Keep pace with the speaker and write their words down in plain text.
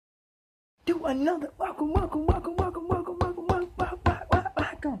to another welcome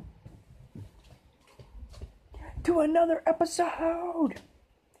to another episode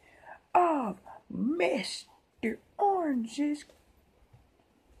of MrOranges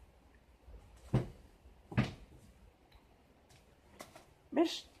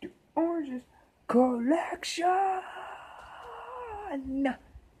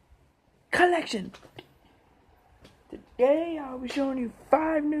collection. Today I'll be showing you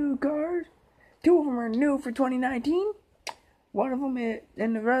 5 new cars. 2 of them are new for 2019. One of them is,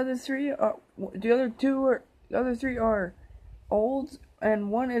 and the other 3 are, the other 3 are old,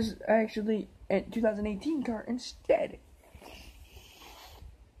 and one is actually a 2018 car instead.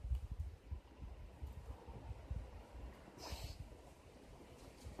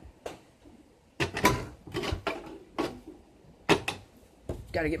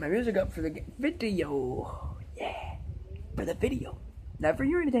 Gotta get my music up for the video. Yeah, for the video. Not for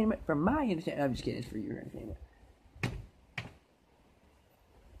your entertainment, for my entertainment. I'm just kidding, it's for your entertainment.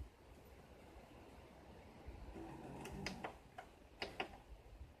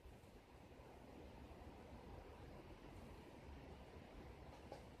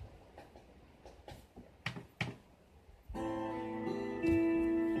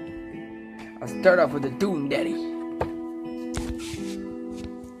 I'll start off with the Doom Daddy.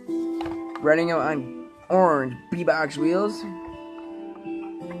 Riding out on orange B-box wheels.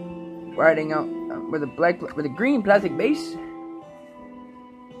 Riding out with a green plastic base.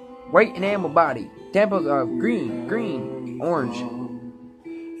 White enamel body. Temples of green, orange,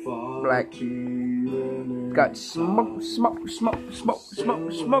 black. Got smoked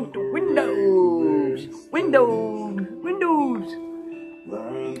windows.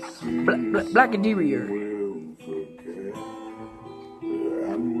 Black interior.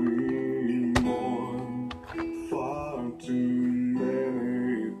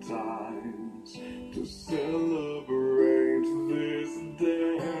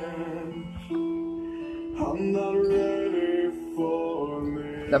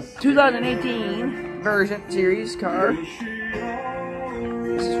 The 2018 version series car.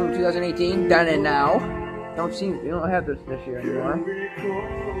 This is from 2018, done and now. We don't have this year anymore.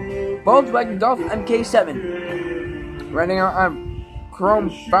 Volkswagen Golf MK7. Running out on chrome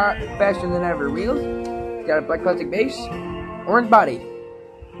faster than ever wheels. Got a black plastic base, orange body,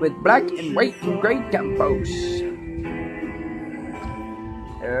 with black and white and gray tempos.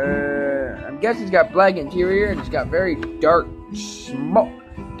 I'm guessing it's got black interior and it's got very dark smoke.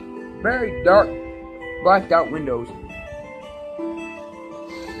 Very dark, blacked out windows.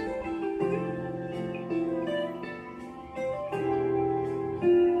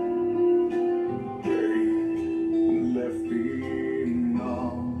 Left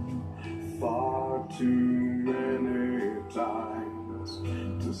far too many times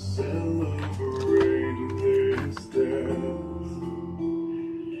to celebrate this death.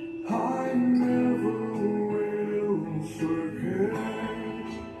 I never will forget.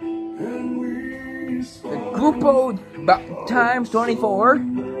 The Grupo times 24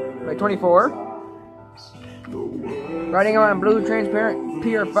 by 24. Riding on blue transparent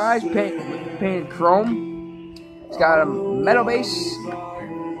PR5s painted chrome. It's got a metal base.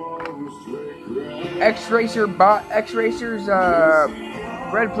 X-Racer's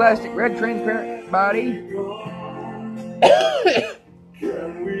red transparent body.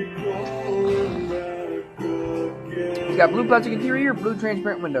 It's got blue plastic interior, blue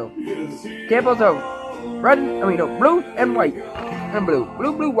transparent window. Cables of blue and white. And blue,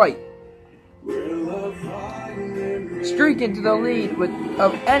 white. Streak into the lead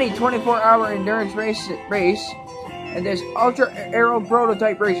of any 24-hour endurance race and this ultra aero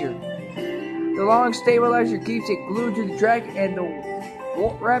prototype racer. The long stabilizer keeps it glued to the track, and the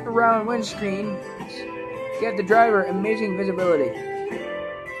wraparound windscreen give the driver amazing visibility.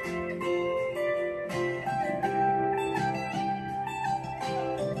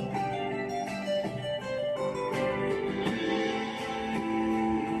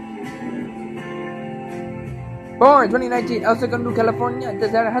 Born 2019, El Segundo, California,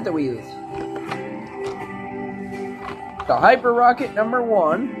 designer HotWheels. The Hyper Rocket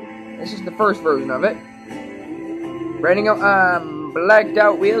 #1. This is the first version of it. Riding out blacked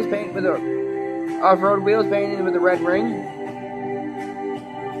out wheels painted with off-road wheels painted with a red ring.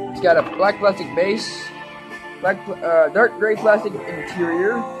 It's got a black plastic base, dark gray plastic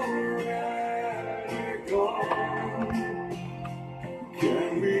interior.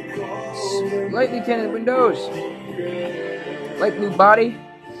 Lightly tinted windows, light blue body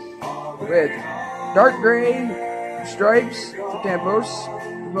with dark gray stripes tampos,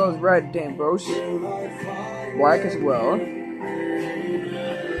 as well as red tampos, black as well.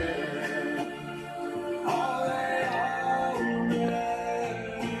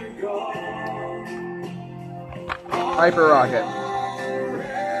 Hyper Rocket.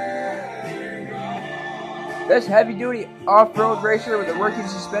 This heavy-duty off-road racer with a working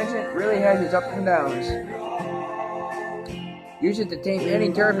suspension really has its ups and downs. Use it to tame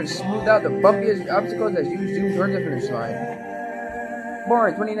any turf and smooth out the bumpiest obstacles as you zoom towards the finish line.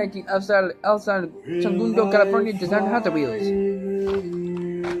 Born 2019 outside El Segundo, California, designed Hot Wheels.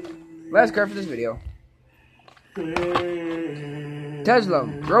 Last car for this video. Tesla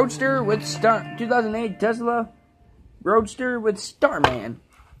Roadster with 2008 Tesla Roadster with Starman.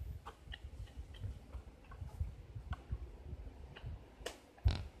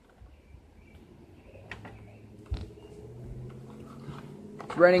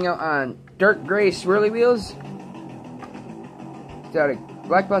 Riding out on dark gray swirly wheels. It's got a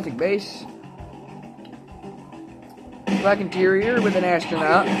black plastic base. Black interior with an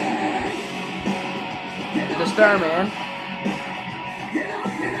astronaut. The Starman.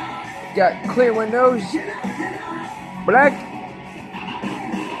 Got clear windows. Black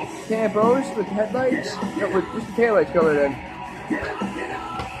tampos with headlights. No, with just the taillights colored in.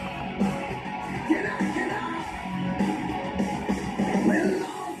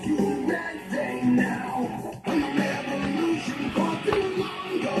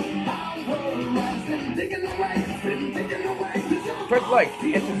 Press like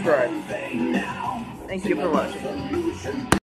and subscribe. Thank you for watching.